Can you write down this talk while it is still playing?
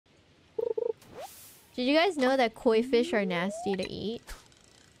Did you guys know that koi fish are nasty to eat?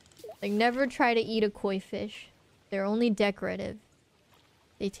 Like, never try to eat a koi fish. They're only decorative.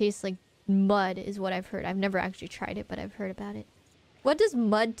 They taste like mud, is what I've heard. I've never actually tried it, but I've heard about it. What does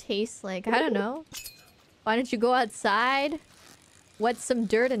mud taste like? I don't know. Why don't you go outside, wet some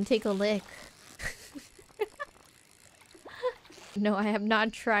dirt, and take a lick? No, I have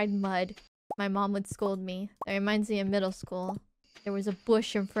not tried mud. My mom would scold me. That reminds me of middle school. There was a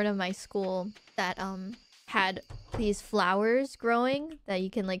bush in front of my school that had these flowers growing that you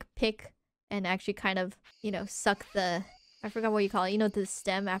can like pick and actually kind of, you know, suck the... I forgot what you call it. You know, the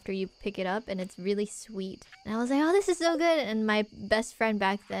stem after you pick it up, and it's really sweet. And I was like, oh, this is so good. And my best friend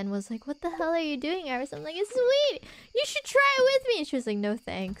back then was like, what the hell are you doing, IRyS? I'm like, it's sweet. You should try it with me. And she was like, no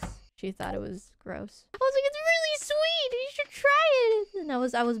thanks. She thought it was gross. I was like, it's really sweet. You should try it. And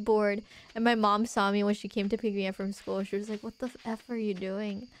I was bored. And my mom saw me when she came to pick me up from school. She was like, what the F are you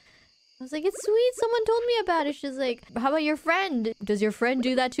doing? I was like, it's sweet. Someone told me about it. She's like, how about your friend? Does your friend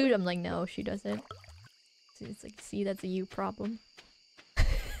do that too? I'm like, no, she doesn't. It's like, see, that's a you problem.